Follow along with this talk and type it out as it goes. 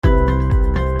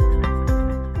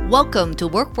Welcome to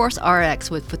Workforce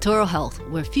RX with Futuro Health,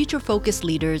 where future-focused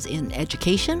leaders in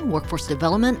education, workforce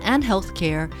development, and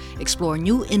healthcare explore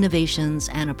new innovations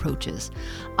and approaches.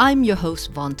 I'm your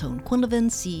host, Ton-Quinlivan,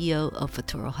 CEO of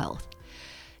Futuro Health.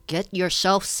 Get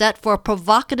yourself set for a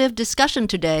provocative discussion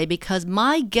today because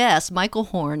my guest, Michael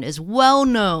Horn, is well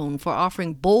known for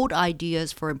offering bold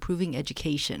ideas for improving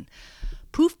education.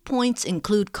 Proof points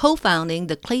include co-founding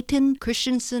the Clayton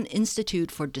Christensen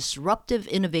Institute for Disruptive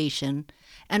Innovation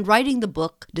and writing the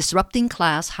book Disrupting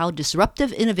Class: How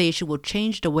Disruptive Innovation Will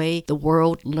Change the Way the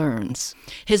World Learns.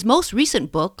 His most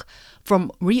recent book,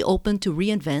 From Reopen to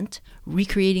Reinvent,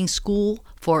 Recreating School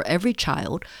for Every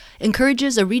Child,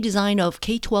 encourages a redesign of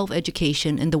K-12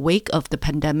 education in the wake of the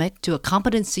pandemic to a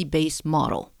competency-based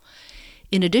model.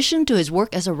 In addition to his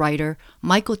work as a writer,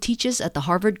 Michael teaches at the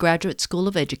Harvard Graduate School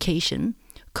of Education,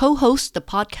 co-hosts the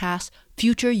podcast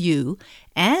Future You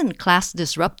and Class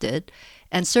Disrupted,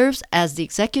 and serves as the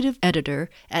executive editor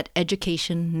at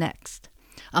Education Next.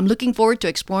 I'm looking forward to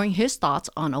exploring his thoughts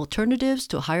on alternatives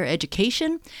to higher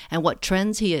education and what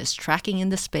trends he is tracking in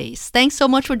the space. Thanks so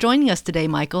much for joining us today,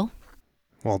 Michael.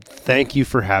 Well, thank you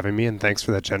for having me, and thanks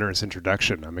for that generous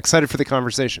introduction. I'm excited for the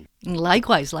conversation.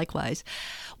 Likewise.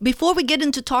 Before we get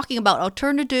into talking about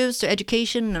alternatives to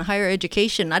education and higher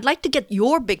education, I'd like to get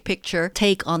your big picture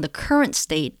take on the current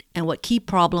state and what key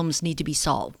problems need to be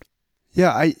solved.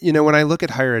 Yeah, when I look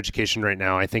at higher education right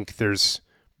now, I think there's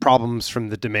problems from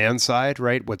the demand side,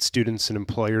 right? What students and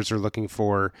employers are looking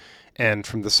for, and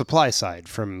from the supply side,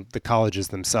 from the colleges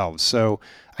themselves. So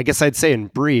I guess I'd say in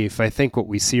brief, I think what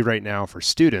we see right now for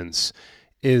students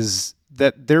is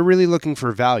that they're really looking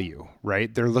for value,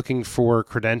 right? They're looking for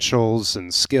credentials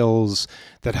and skills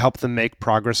that help them make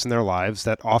progress in their lives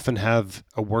that often have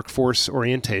a workforce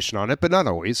orientation on it, but not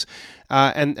always.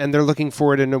 And they're looking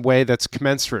for it in a way that's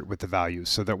commensurate with the value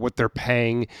so that what they're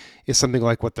paying is something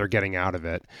like what they're getting out of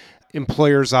it.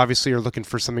 Employers obviously are looking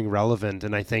for something relevant.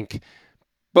 And I think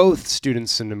both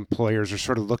students and employers are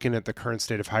sort of looking at the current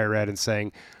state of higher ed and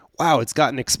saying, wow, it's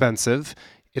gotten expensive.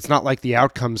 It's not like the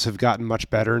outcomes have gotten much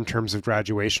better in terms of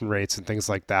graduation rates and things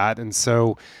like that. And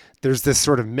so there's this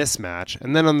sort of mismatch.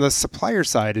 And then on the supplier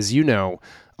side, as you know,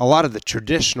 a lot of the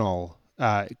traditional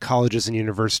colleges and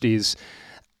universities,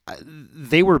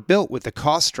 they were built with a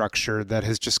cost structure that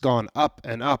has just gone up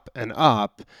and up and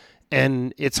up.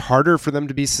 And it's harder for them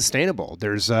to be sustainable.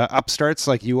 There's upstarts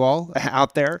like you all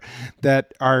out there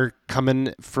that are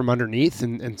coming from underneath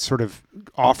and sort of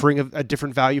offering a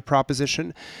different value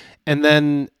proposition. And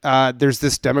then there's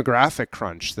this demographic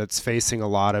crunch that's facing a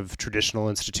lot of traditional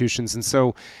institutions. And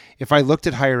so if I looked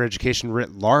at higher education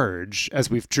writ large, as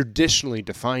we've traditionally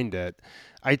defined it,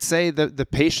 I'd say that the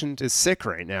patient is sick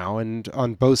right now, and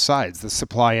on both sides, the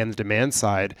supply and the demand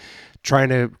side, trying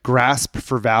to grasp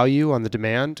for value on the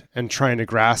demand and trying to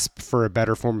grasp for a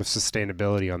better form of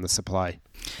sustainability on the supply.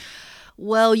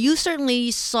 Well, you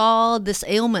certainly saw this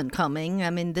ailment coming.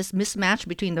 I mean, this mismatch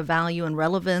between the value and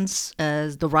relevance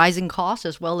as the rising costs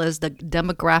as well as the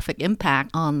demographic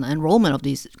impact on the enrollment of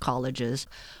these colleges.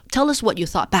 Tell us what you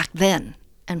thought back then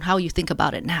and how you think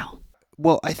about it now.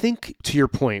 Well, I think to your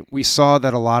point, we saw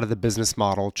that a lot of the business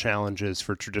model challenges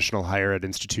for traditional higher ed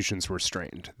institutions were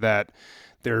strained, that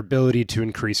their ability to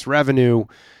increase revenue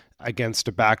against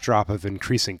a backdrop of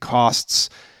increasing costs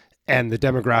and the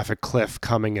demographic cliff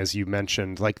coming, as you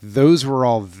mentioned, like those were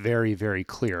all very, very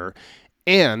clear.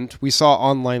 And we saw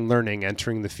online learning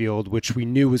entering the field, which we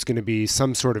knew was going to be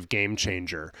some sort of game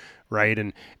changer, right?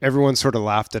 And everyone sort of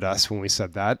laughed at us when we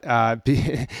said that.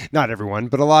 Not everyone,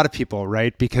 but a lot of people,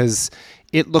 right? Because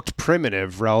it looked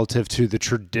primitive relative to the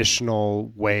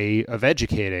traditional way of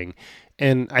educating.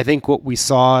 And I think what we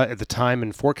saw at the time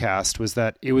and forecast was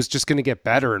that it was just going to get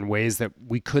better in ways that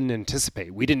we couldn't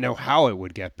anticipate. We didn't know how it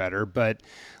would get better, but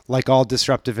like all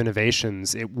disruptive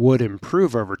innovations, it would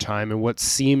improve over time. And what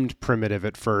seemed primitive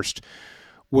at first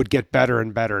would get better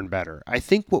and better and better. I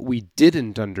think what we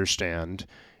didn't understand,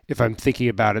 if I'm thinking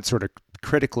about it sort of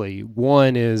critically,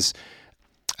 one is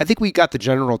I think we got the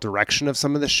general direction of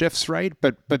some of the shifts right,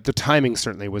 but the timing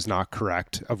certainly was not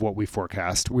correct of what we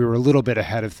forecast. We were a little bit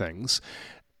ahead of things.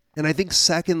 And I think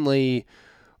secondly,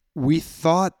 we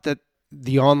thought that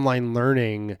the online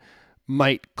learning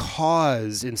might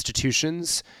cause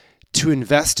institutions to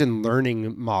invest in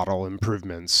learning model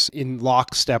improvements in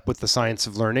lockstep with the science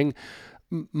of learning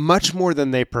much more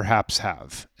than they perhaps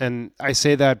have. And I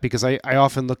say that because I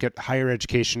often look at higher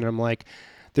education and I'm like,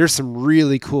 there's some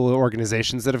really cool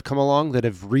organizations that have come along that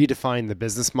have redefined the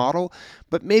business model,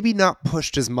 but maybe not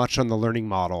pushed as much on the learning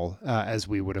model as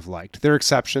we would have liked. There are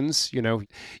exceptions.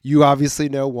 You obviously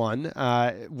know one.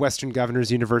 Western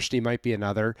Governors University might be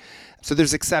another. So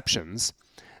there's exceptions.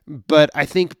 But I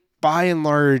think by and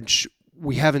large,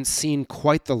 we haven't seen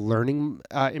quite the learning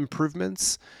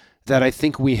improvements that I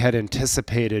think we had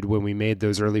anticipated when we made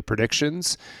those early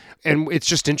predictions. And it's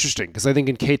just interesting because I think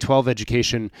in K-12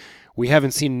 education, we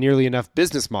haven't seen nearly enough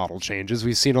business model changes.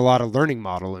 We've seen a lot of learning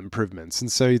model improvements.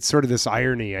 And so it's sort of this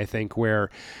irony, I think,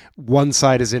 where one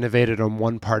side is innovated on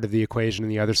one part of the equation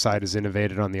and the other side is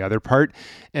innovated on the other part.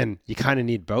 And you kind of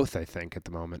need both, I think, at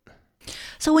the moment.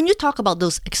 So when you talk about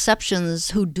those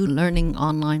exceptions who do learning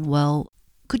online well,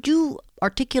 could you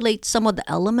articulate some of the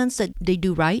elements that they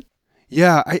do right?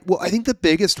 Yeah, I think the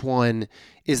biggest one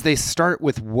is they start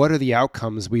with what are the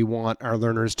outcomes we want our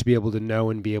learners to be able to know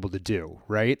and be able to do,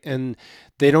 right? And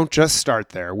they don't just start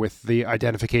there with the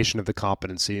identification of the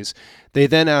competencies. They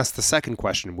then ask the second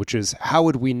question, which is how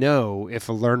would we know if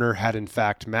a learner had in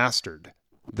fact mastered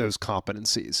those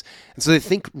competencies? And so they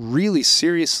think really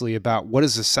seriously about what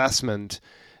is assessment,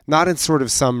 not in sort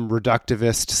of some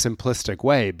reductivist, simplistic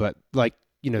way, but like,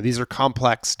 these are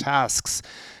complex tasks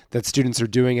that students are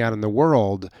doing out in the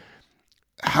world.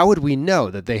 How would we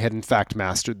know that they had in fact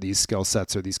mastered these skill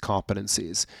sets or these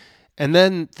competencies? And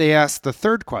then they ask the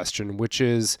third question, which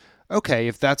is, okay,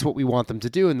 if that's what we want them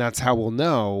to do and that's how we'll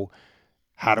know,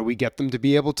 how do we get them to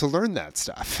be able to learn that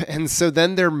stuff? And so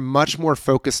then they're much more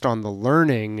focused on the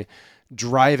learning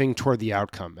driving toward the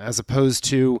outcome, as opposed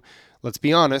to, let's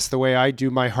be honest, the way I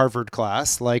do my Harvard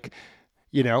class,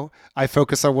 I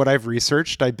focus on what I've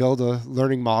researched. I build a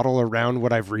learning model around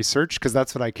what I've researched because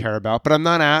that's what I care about. But I'm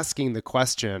not asking the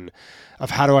question of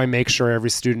how do I make sure every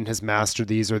student has mastered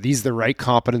these? Are these the right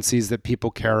competencies that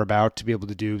people care about to be able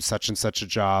to do such and such a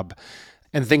job?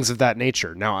 And things of that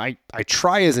nature. Now, I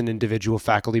try as an individual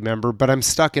faculty member, but I'm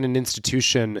stuck in an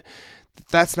institution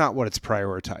that's not what it's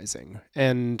prioritizing.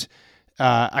 And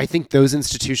I think those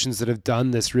institutions that have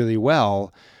done this really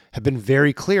well have been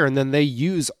very clear. And then they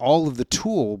use all of the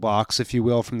toolbox, if you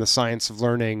will, from the science of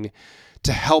learning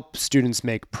to help students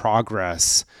make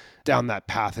progress down that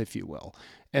path, if you will.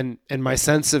 And my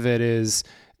sense of it is,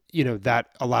 that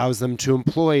allows them to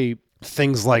employ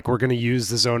things like we're going to use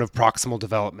the zone of proximal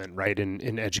development, right,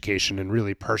 in education and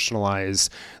really personalize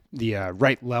the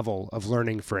right level of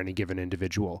learning for any given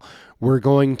individual. We're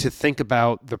going to think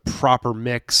about the proper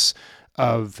mix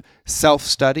of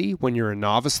self-study when you're a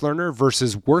novice learner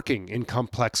versus working in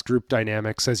complex group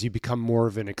dynamics as you become more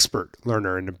of an expert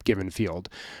learner in a given field,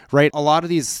 right? A lot of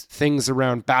these things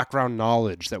around background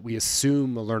knowledge that we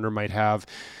assume a learner might have,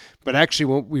 but actually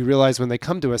what we realize when they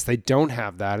come to us, they don't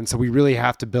have that. And so we really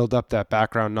have to build up that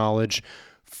background knowledge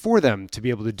for them to be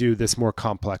able to do this more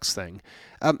complex thing.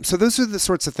 So those are the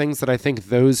sorts of things that I think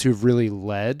those who've really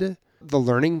led the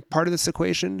learning part of this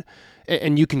equation,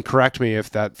 and you can correct me if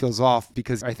that feels off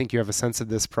because I think you have a sense of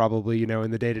this probably,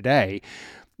 in the day-to-day.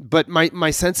 But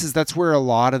my sense is that's where a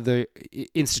lot of the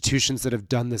institutions that have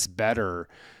done this better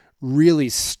really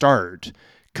start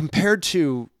compared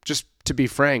to, just to be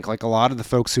frank, like a lot of the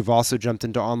folks who've also jumped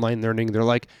into online learning, they're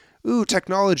like, ooh,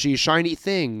 technology, shiny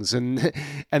things. And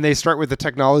they start with the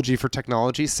technology for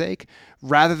technology's sake,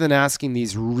 rather than asking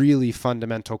these really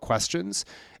fundamental questions.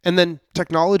 And then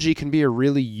technology can be a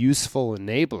really useful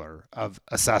enabler of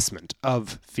assessment,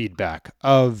 of feedback,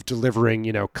 of delivering,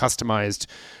 customized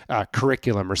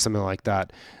curriculum or something like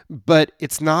that. But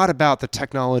it's not about the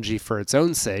technology for its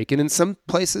own sake. And in some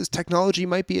places, technology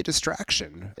might be a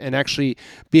distraction and actually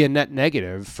be a net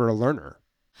negative for a learner.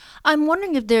 I'm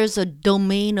wondering if there's a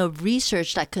domain of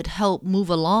research that could help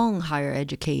move along higher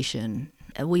education.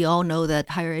 We all know that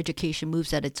higher education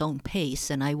moves at its own pace,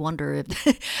 and I wonder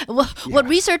if what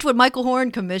research would Michael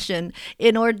Horn commission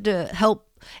in order to help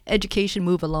education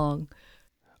move along?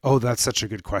 Oh, that's such a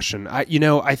good question.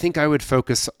 I think I would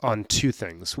focus on two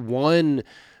things. One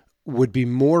would be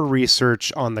more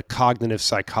research on the cognitive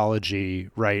psychology,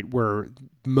 right, where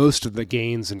most of the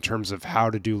gains in terms of how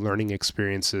to do learning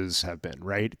experiences have been,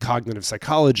 right? Cognitive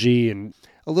psychology and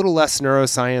a little less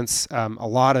neuroscience, a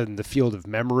lot in the field of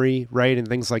memory, right, and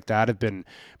things like that have been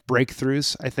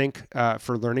breakthroughs, I think,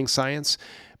 for learning science.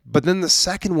 But then the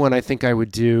second one I think I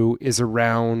would do is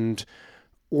around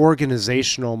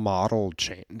organizational model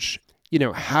change.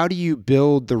 How do you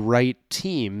build the right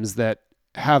teams that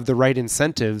have the right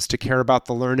incentives to care about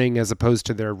the learning as opposed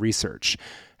to their research?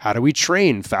 How do we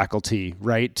train faculty,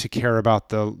 right, to care about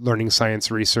the learning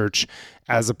science research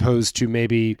as opposed to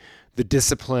maybe the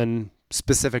discipline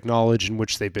specific knowledge in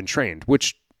which they've been trained,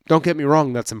 which, don't get me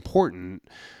wrong, that's important,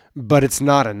 but it's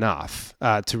not enough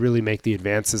to really make the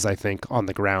advances, I think, on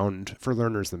the ground for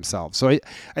learners themselves. So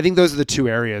I think those are the two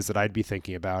areas that I'd be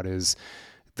thinking about is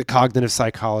the cognitive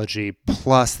psychology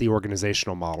plus the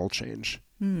organizational model change.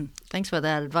 Thanks for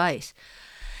that advice.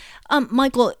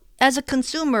 Michael, As a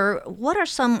consumer, what are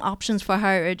some options for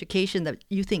higher education that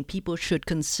you think people should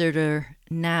consider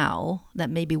now that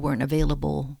maybe weren't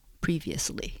available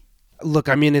previously? Look,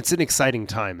 I mean, it's an exciting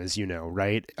time, as you know,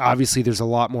 right? Obviously, there's a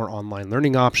lot more online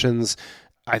learning options.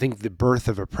 I think the birth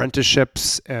of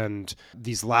apprenticeships and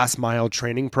these last mile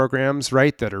training programs,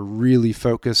 right, that are really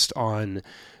focused on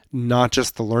not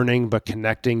just the learning, but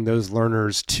connecting those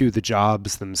learners to the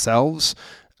jobs themselves,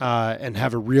 and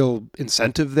have a real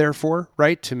incentive, therefore,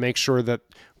 right, to make sure that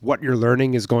what you're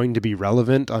learning is going to be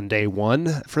relevant on day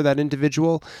one for that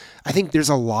individual. I think there's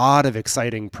a lot of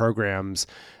exciting programs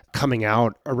coming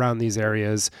out around these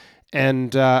areas.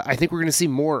 And I think we're going to see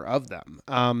more of them.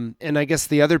 And I guess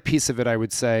the other piece of it I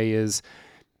would say is,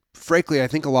 frankly, I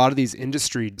think a lot of these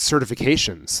industry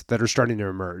certifications that are starting to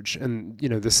emerge, and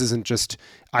this isn't just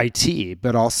IT,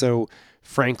 but also,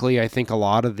 frankly, I think a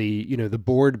lot of the the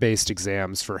board-based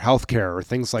exams for healthcare or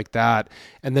things like that,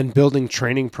 and then building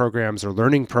training programs or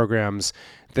learning programs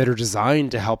that are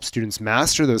designed to help students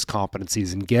master those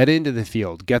competencies and get into the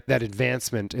field, get that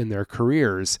advancement in their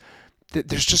careers.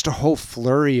 There's just a whole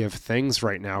flurry of things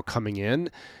right now coming in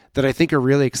that I think are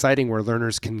really exciting, where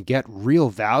learners can get real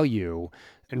value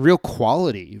and real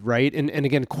quality, right? And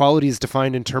again, quality is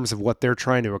defined in terms of what they're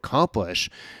trying to accomplish,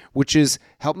 which is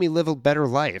help me live a better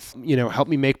life, help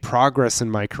me make progress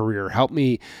in my career, help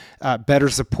me better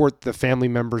support the family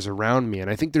members around me. And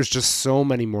I think there's just so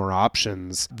many more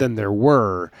options than there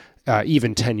were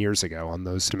even 10 years ago on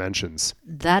those dimensions.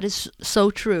 That is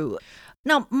so true.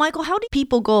 Now, Michael, how do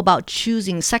people go about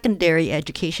choosing secondary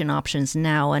education options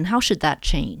now, and how should that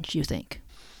change, you think?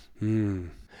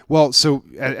 Well, so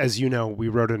as you know, we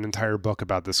wrote an entire book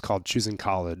about this called Choosing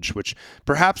College, which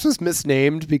perhaps was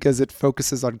misnamed because it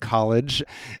focuses on college,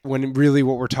 when really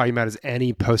what we're talking about is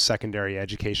any post-secondary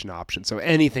education option. So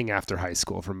anything after high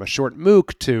school, from a short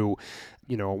MOOC to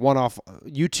a one-off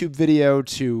YouTube video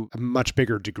to a much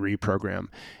bigger degree program.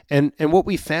 And what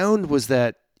we found was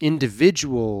that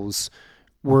individuals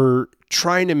were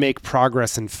trying to make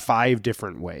progress in 5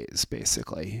 different ways,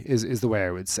 basically, is the way I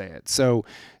would say it. So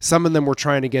some of them were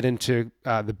trying to get into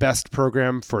the best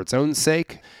program for its own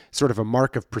sake, sort of a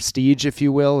mark of prestige, if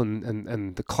you will,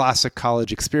 and the classic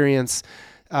college experience.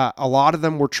 A lot of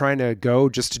them were trying to go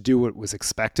just to do what was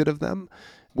expected of them,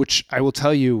 which I will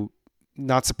tell you,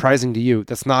 not surprising to you,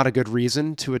 that's not a good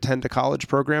reason to attend a college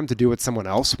program, to do what someone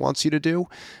else wants you to do.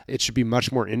 It should be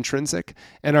much more intrinsic.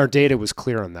 And our data was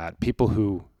clear on that. People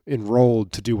who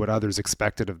enrolled to do what others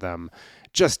expected of them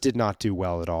just did not do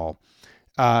well at all.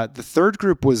 The third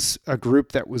group was a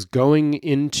group that was going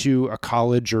into a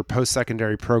college or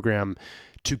post-secondary program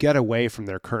to get away from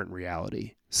their current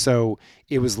reality. So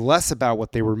it was less about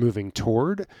what they were moving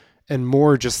toward and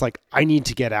more just like, I need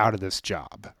to get out of this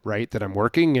job, right, that I'm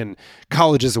working, and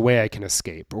college is a way I can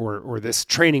escape, or this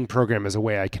training program is a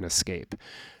way I can escape.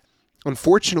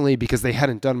 Unfortunately, because they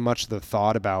hadn't done much of the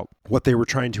thought about what they were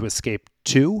trying to escape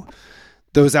to,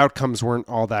 those outcomes weren't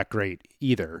all that great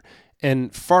either.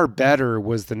 And far better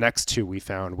was the next 2 we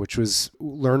found, which was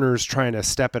learners trying to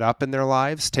step it up in their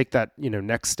lives, take that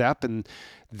next step. And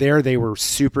there they were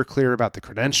super clear about the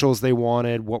credentials they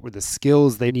wanted, what were the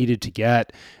skills they needed to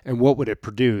get, and what would it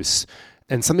produce.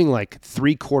 And something like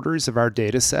 3/4 of our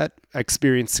data set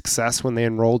experienced success when they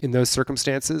enrolled in those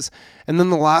circumstances. And then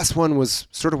the last one was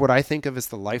sort of what I think of as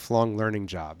the lifelong learning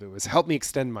job. It was help me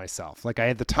extend myself. Like, I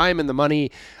had the time and the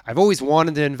money. I've always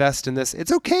wanted to invest in this.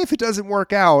 It's okay if it doesn't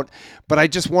work out, but I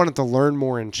just wanted to learn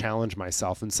more and challenge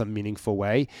myself in some meaningful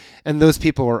way. And those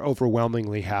people are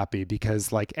overwhelmingly happy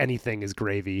because, like, anything is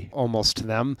gravy almost to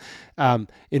them.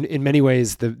 In many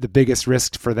ways, the biggest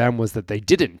risk for them was that they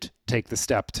didn't take the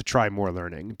step to try more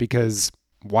learning, because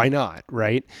why not,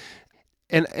 right?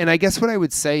 And I guess what I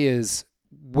would say is,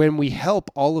 when we help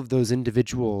all of those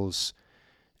individuals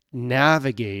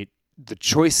navigate the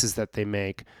choices that they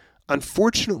make,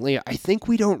 unfortunately, I think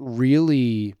we don't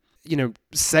really,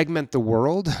 segment the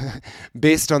world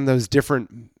based on those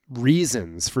different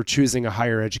reasons for choosing a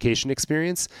higher education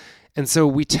experience. And so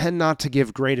we tend not to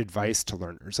give great advice to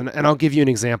learners. And I'll give you an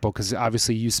example, because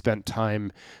obviously you spent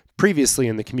time previously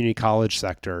in the community college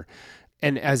sector.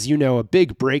 And as you know, a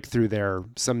big breakthrough there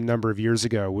some number of years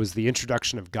ago was the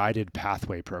introduction of guided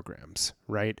pathway programs,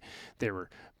 right? They were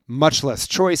much less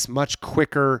choice, much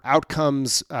quicker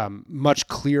outcomes, much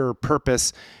clearer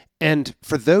purpose. And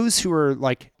for those who are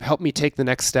like, help me take the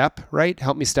next step, right?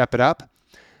 Help me step it up.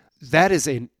 That is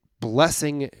a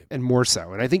blessing, and more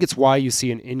so. And I think it's why you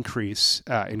see an increase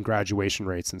in graduation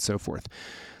rates and so forth.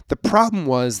 The problem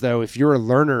was, though, if you're a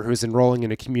learner who's enrolling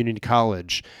in a community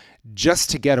college just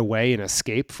to get away and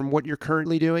escape from what you're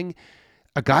currently doing,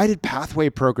 a guided pathway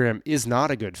program is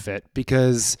not a good fit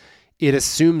because it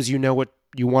assumes you know what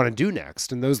you want to do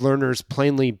next. And those learners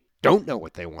plainly don't know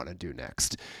what they want to do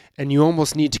next. And you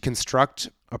almost need to construct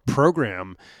a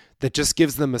program that just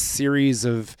gives them a series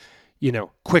of,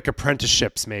 quick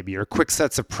apprenticeships maybe, or quick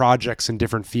sets of projects in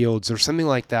different fields or something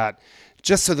like that,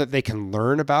 just so that they can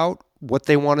learn about what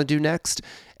they want to do next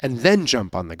and then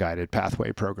jump on the guided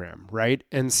pathway program, right?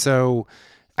 And so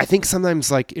I think sometimes,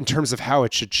 like in terms of how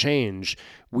it should change,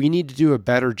 we need to do a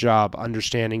better job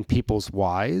understanding people's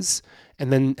whys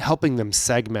and then helping them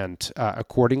segment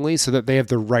accordingly so that they have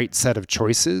the right set of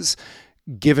choices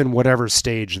given whatever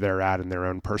stage they're at in their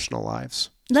own personal lives.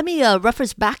 Let me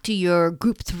reference back to your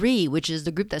group 3, which is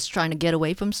the group that's trying to get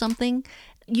away from something.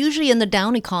 Usually in the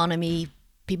down economy,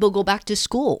 people go back to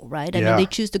school, right? I mean, they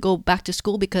choose to go back to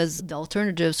school because the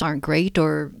alternatives aren't great,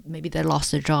 or maybe they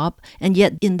lost their job. And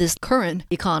yet in this current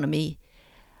economy,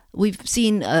 we've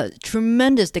seen a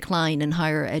tremendous decline in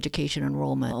higher education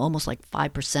enrollment, almost like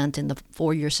 5% in the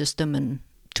 4-year system and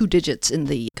 2 digits in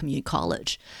the community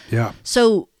college. Yeah.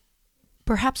 So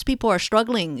perhaps people are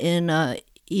struggling in an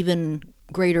even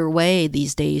greater way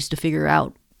these days to figure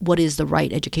out what is the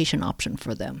right education option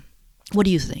for them. What do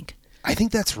you think? I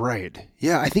think that's right.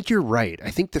 Yeah, I think you're right.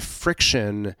 I think the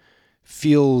friction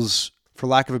feels, for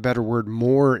lack of a better word,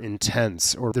 more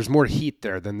intense, or there's more heat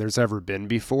there than there's ever been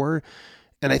before.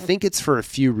 And I think it's for a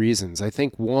few reasons. I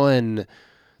think one,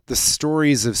 the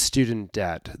stories of student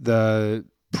debt, the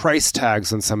price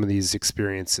tags on some of these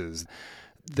experiences,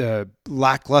 the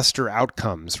lackluster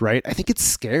outcomes, right? I think it's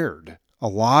scared a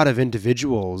lot of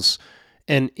individuals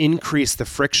and increase the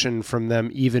friction from them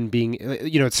even being,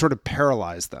 it sort of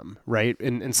paralyzed them, right?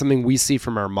 And something we see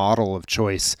from our model of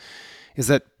choice is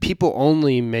that people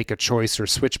only make a choice or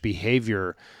switch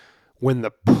behavior when the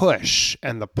push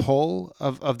and the pull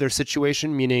of their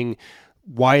situation, meaning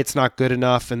why it's not good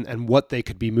enough and what they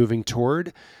could be moving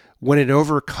toward, when it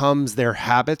overcomes their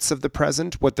habits of the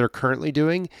present, what they're currently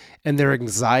doing, and their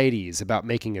anxieties about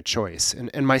making a choice.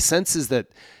 And my sense is that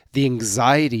the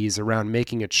anxieties around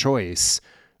making a choice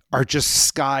are just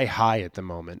sky high at the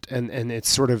moment. And it's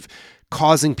sort of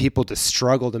causing people to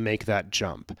struggle to make that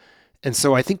jump. And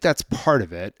so I think that's part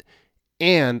of it.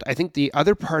 And I think the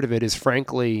other part of it is,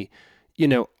 frankly,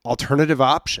 alternative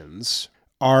options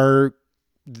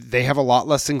they have a lot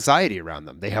less anxiety around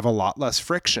them. They have a lot less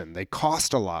friction. They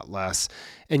cost a lot less.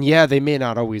 And yeah, they may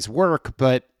not always work,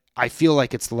 but I feel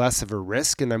like it's less of a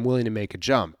risk and I'm willing to make a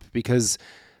jump. Because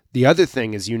the other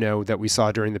thing, as you know, that we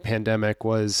saw during the pandemic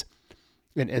was,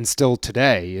 and still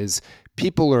today, is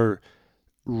people are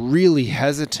really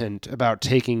hesitant about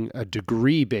taking a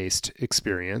degree-based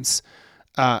experience,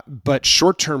 but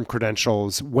short-term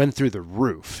credentials went through the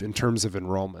roof in terms of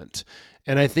enrollment.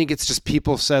 And I think it's just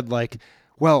people said like,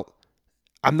 well,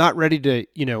 I'm not ready to,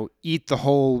 eat the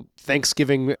whole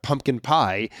Thanksgiving pumpkin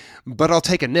pie, but I'll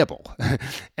take a nibble.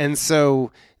 And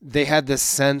so they had this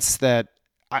sense that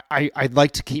I'd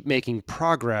like to keep making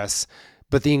progress,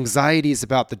 but the anxieties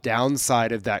about the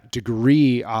downside of that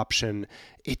degree option,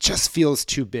 it just feels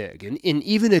too big. And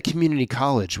even a community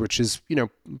college, which is,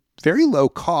 very low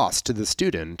cost to the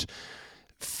student,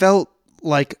 felt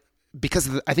like, because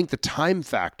of I think the time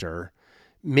factor,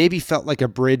 maybe felt like a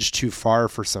bridge too far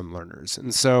for some learners.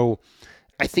 And so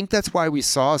I think that's why we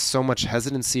saw so much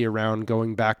hesitancy around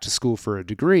going back to school for a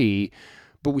degree,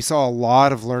 but we saw a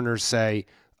lot of learners say,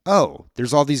 oh,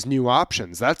 there's all these new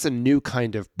options. That's a new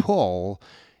kind of pull.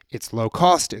 It's low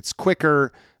cost. It's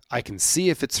quicker. I can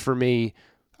see if it's for me.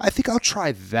 I think I'll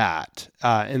try that.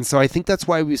 And so I think that's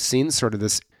why we've seen sort of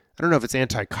this, I don't know if it's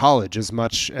anti-college as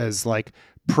much as like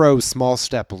pro small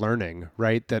step learning,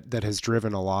 right? That has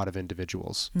driven a lot of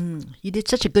individuals. You did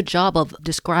such a good job of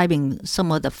describing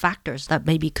some of the factors that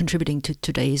may be contributing to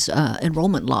today's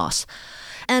enrollment loss.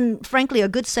 And frankly, a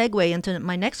good segue into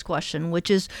my next question, which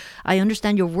is, I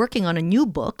understand you're working on a new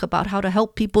book about how to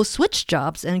help people switch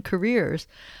jobs and careers.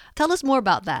 Tell us more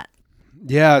about that.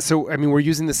 Yeah. So, I mean, we're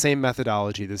using the same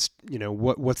methodology, this,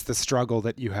 what's the struggle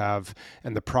that you have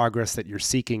and the progress that you're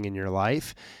seeking in your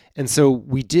life. And so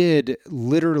we did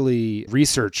literally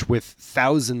research with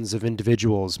thousands of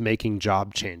individuals making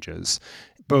job changes,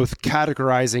 both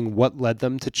categorizing what led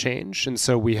them to change. And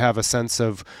so we have a sense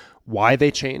of why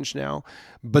they changed now.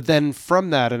 But then from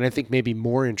that, and I think maybe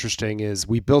more interesting, is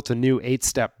we built a new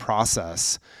 8-step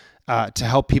process to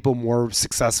help people more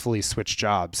successfully switch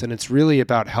jobs. And it's really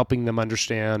about helping them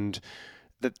understand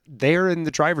that they're in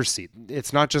the driver's seat.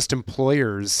 It's not just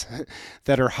employers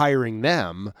that are hiring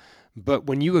them, But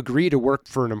when you agree to work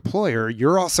for an employer,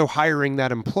 you're also hiring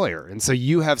that employer. And so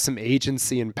you have some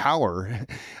agency and power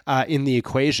in the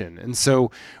equation. And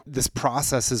so this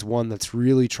process is one that's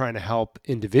really trying to help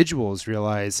individuals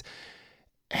realize,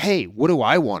 hey, what do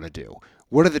I want to do?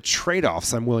 What are the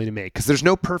trade-offs I'm willing to make? Because there's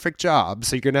no perfect job,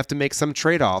 so you're going to have to make some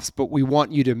trade-offs, but we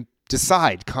want you to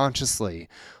decide consciously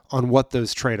on what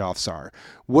those trade-offs are.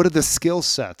 What are the skill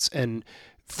sets and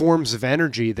forms of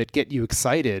energy that get you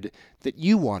excited that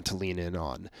you want to lean in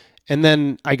on? And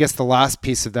then I guess the last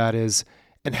piece of that is,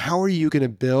 and how are you going to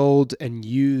build and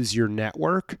use your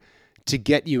network to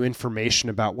get you information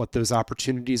about what those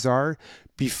opportunities are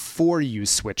before you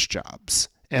switch jobs?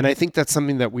 And I think that's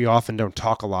something that we often don't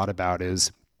talk a lot about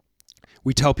is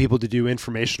we tell people to do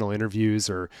informational interviews,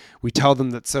 or we tell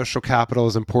them that social capital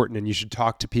is important and you should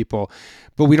talk to people,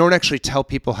 but we don't actually tell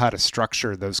people how to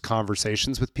structure those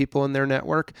conversations with people in their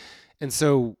network. And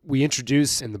so we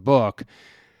introduce in the book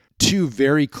 2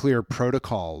 very clear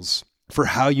protocols for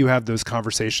how you have those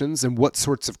conversations and what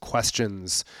sorts of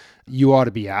questions you ought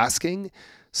to be asking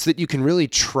so that you can really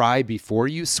try before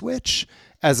you switch,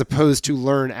 as opposed to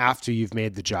learn after you've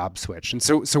made the job switch. And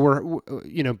so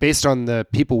we're, based on the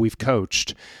people we've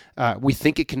coached, we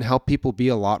think it can help people be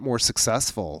a lot more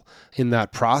successful in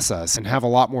that process and have a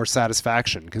lot more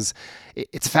satisfaction, because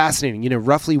it's fascinating.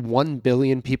 Roughly 1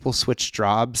 billion people switch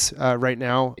jobs right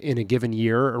now in a given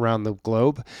year around the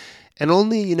globe. And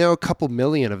only, a couple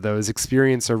million of those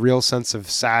experience a real sense of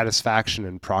satisfaction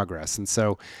and progress. And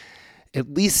so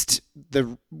at least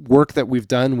the work that we've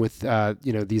done with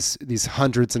these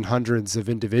hundreds and hundreds of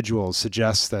individuals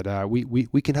suggests that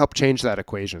we can help change that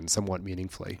equation somewhat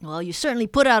meaningfully. Well, you certainly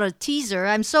put out a teaser.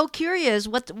 I'm so curious.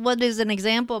 What is an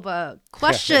example of a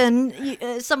question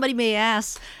somebody may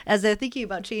ask as they're thinking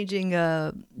about changing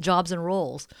jobs and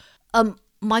roles?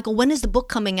 Michael, when is the book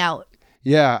coming out?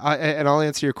 Yeah, and I'll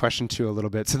answer your question too a little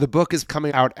bit. So the book is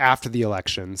coming out after the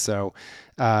election, so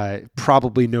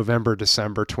probably November,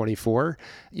 December 24,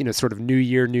 sort of new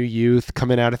year, new youth,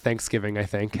 coming out of Thanksgiving, I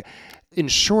think. In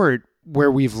short,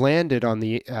 where we've landed on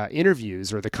the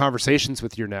interviews or the conversations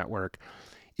with your network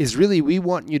is really we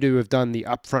want you to have done the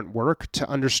upfront work to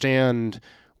understand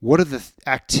what are the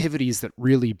activities that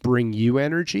really bring you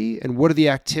energy and what are the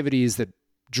activities that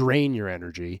drain your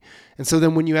energy. And so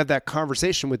then when you have that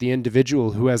conversation with the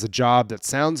individual who has a job that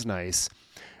sounds nice,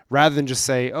 rather than just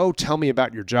say, oh, tell me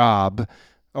about your job.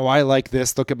 Oh, I like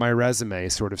this. Look at my resume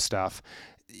sort of stuff.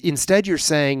 Instead, you're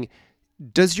saying,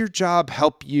 does your job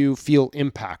help you feel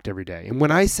impact every day? And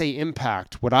when I say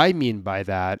impact, what I mean by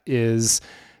that is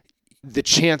the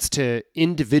chance to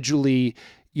individually,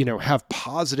 have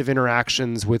positive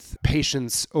interactions with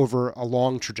patients over a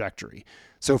long trajectory.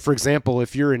 So for example,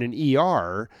 if you're in an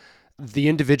ER, the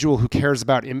individual who cares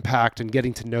about impact and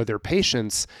getting to know their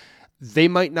patients, they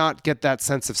might not get that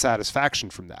sense of satisfaction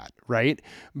from that, right?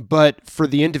 But for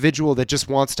the individual that just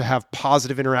wants to have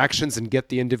positive interactions and get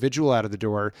the individual out of the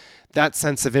door, that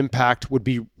sense of impact would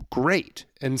be great.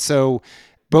 And so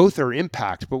both are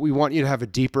impact, but we want you to have a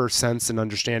deeper sense and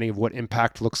understanding of what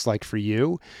impact looks like for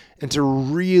you and to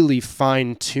really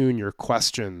fine tune your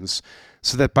questions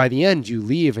so that by the end you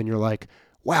leave and you're like,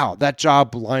 wow, that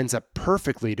job lines up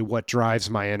perfectly to what drives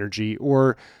my energy,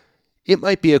 or it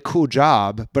might be a cool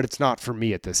job, but it's not for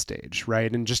me at this stage,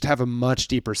 right? And just have a much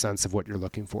deeper sense of what you're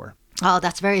looking for. Oh,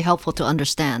 that's very helpful to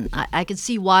understand. I can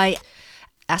see why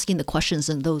asking the questions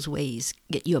in those ways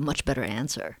get you a much better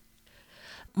answer.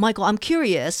 Michael, I'm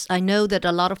curious. I know that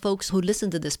a lot of folks who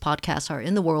listen to this podcast are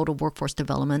in the world of workforce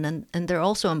development, and they're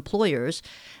also employers.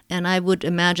 And I would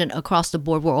imagine across the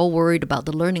board, we're all worried about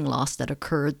the learning loss that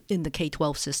occurred in the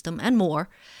K-12 system and more,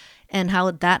 and how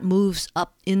that moves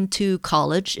up into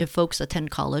college if folks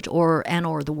attend college or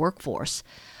the workforce.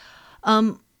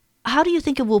 How do you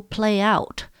think it will play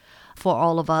out for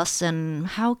all of us, and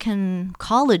how can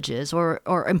colleges or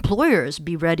employers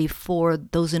be ready for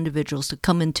those individuals to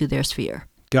come into their sphere?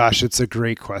 Gosh, it's a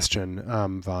great question,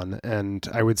 Vaughn. And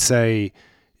I would say,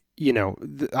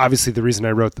 obviously the reason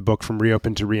I wrote the book From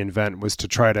Reopen to Reinvent was to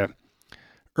try to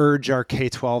urge our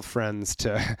K-12 friends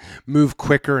to move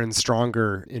quicker and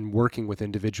stronger in working with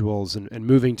individuals and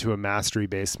moving to a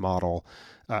mastery-based model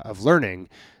of learning.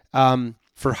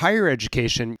 For higher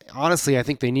education, honestly, I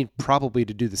think they need probably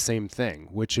to do the same thing,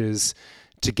 which is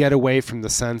to get away from the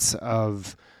sense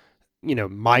of,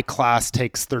 my class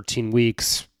takes 13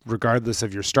 weeks, regardless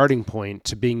of your starting point,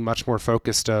 to being much more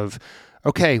focused of,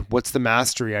 okay, what's the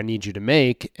mastery I need you to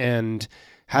make? And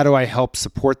How do I help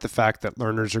support the fact that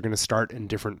learners are going to start in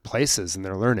different places in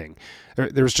their learning?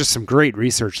 There was just some great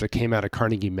research that came out of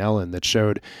Carnegie Mellon that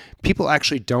showed people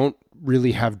actually don't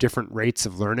really have different rates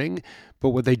of learning,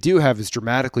 but what they do have is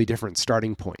dramatically different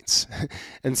starting points.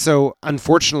 And so,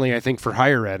 unfortunately, I think for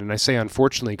higher ed, and I say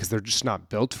unfortunately because they're just not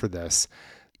built for this,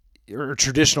 or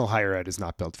traditional higher ed is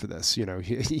not built for this.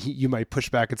 You might push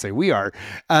back and say we are,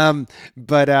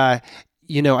 but I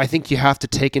think you have to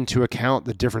take into account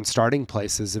the different starting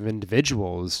places of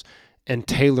individuals and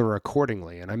tailor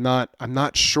accordingly. And I'm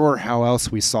not sure how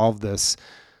else we solve this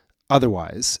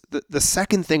otherwise. The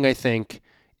second thing I think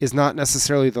is not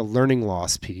necessarily the learning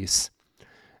loss piece,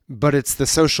 but it's the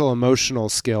social emotional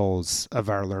skills of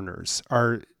our learners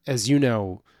are, as you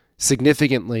know,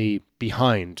 significantly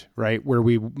behind, right, where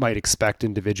we might expect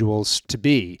individuals to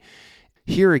be.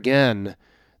 Here again,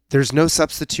 there's no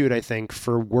substitute, I think,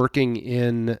 for working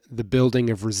in the building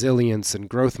of resilience and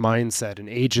growth mindset and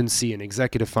agency and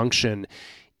executive function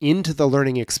into the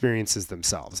learning experiences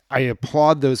themselves. I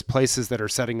applaud those places that are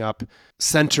setting up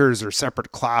centers or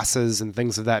separate classes and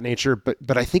things of that nature,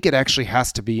 but I think it actually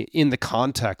has to be in the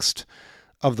context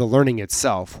of the learning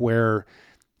itself, where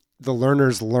the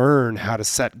learners learn how to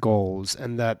set goals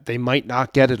and that they might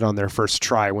not get it on their first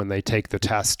try when they take the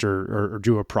test or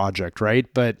do a project, right?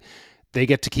 But they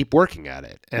get to keep working at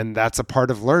it, and that's a part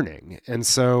of learning. And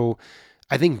so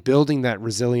I think building that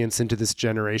resilience into this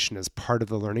generation as part of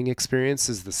the learning experience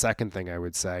is the second thing I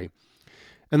would say.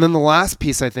 And then the last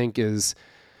piece I think is,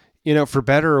 for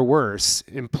better or worse,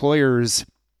 employers,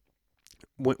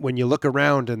 when you look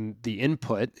around and the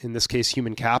input, in this case,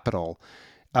 human capital,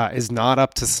 is not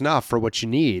up to snuff for what you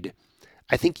need,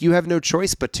 I think you have no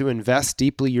choice but to invest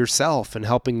deeply yourself in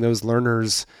helping those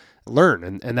learners learn.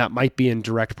 And that might be in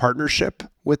direct partnership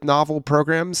with novel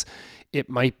programs. It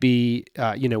might be,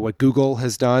 what Google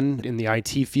has done in the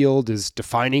IT field is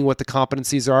defining what the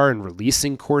competencies are and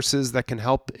releasing courses that can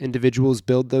help individuals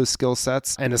build those skill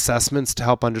sets and assessments to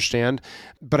help understand.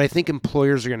 But I think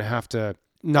employers are going to have to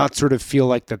not sort of feel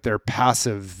like that they're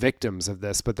passive victims of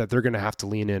this, but that they're going to have to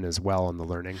lean in as well on the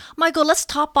learning. Michael, let's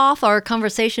top off our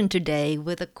conversation today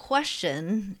with a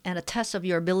question and a test of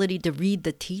your ability to read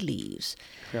the tea leaves.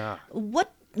 Yeah.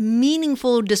 What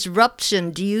meaningful disruption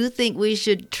do you think we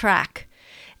should track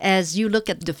as you look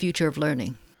at the future of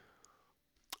learning?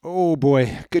 Oh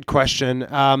boy, good question.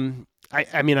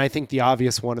 I think the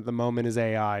obvious one at the moment is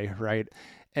AI, right?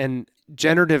 And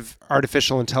generative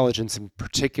artificial intelligence in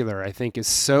particular, I think, is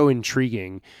so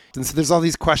intriguing. And so there's all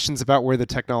these questions about where the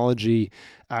technology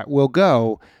will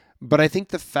go. But I think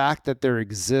the fact that there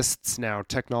exists now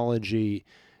technology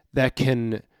that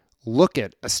can look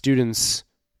at a student's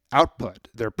output,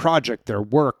 their project, their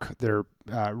work, their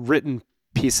written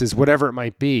pieces, whatever it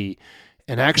might be,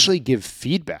 and actually give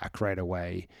feedback right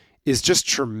away is just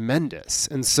tremendous.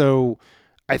 And so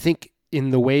I think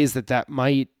in the ways that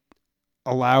might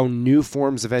allow new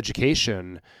forms of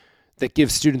education that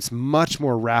give students much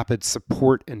more rapid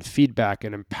support and feedback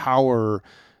and empower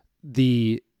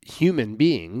the human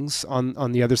beings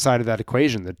on the other side of that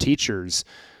equation, the teachers,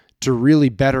 to really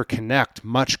better connect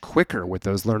much quicker with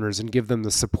those learners and give them the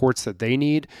supports that they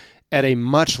need at a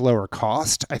much lower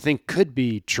cost, I think could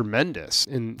be tremendous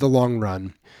in the long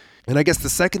run. And I guess the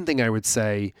second thing I would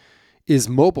say is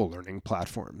mobile learning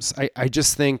platforms. I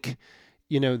just think,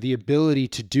 the ability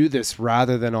to do this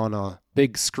rather than on a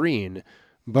big screen,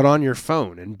 but on your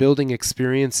phone, and building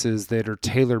experiences that are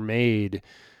tailor-made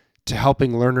to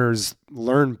helping learners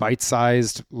learn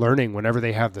bite-sized learning whenever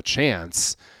they have the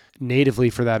chance natively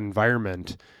for that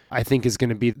environment, I think is going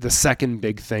to be the second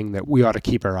big thing that we ought to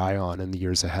keep our eye on in the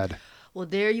years ahead. Well,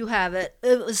 there you have it.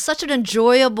 It was such an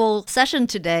enjoyable session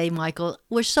today, Michael.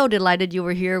 We're so delighted you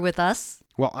were here with us.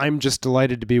 Well, I'm just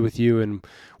delighted to be with you and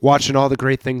watching all the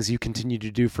great things you continue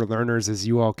to do for learners as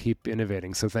you all keep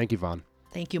innovating. So thank you, Vaughn.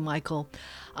 Thank you, Michael.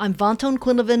 I'm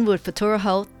Ton-Quinlivan with Futuro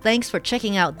Health. Thanks for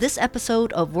checking out this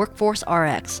episode of Workforce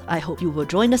RX. I hope you will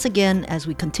join us again as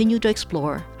we continue to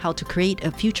explore how to create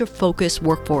a future-focused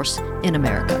workforce in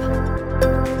America.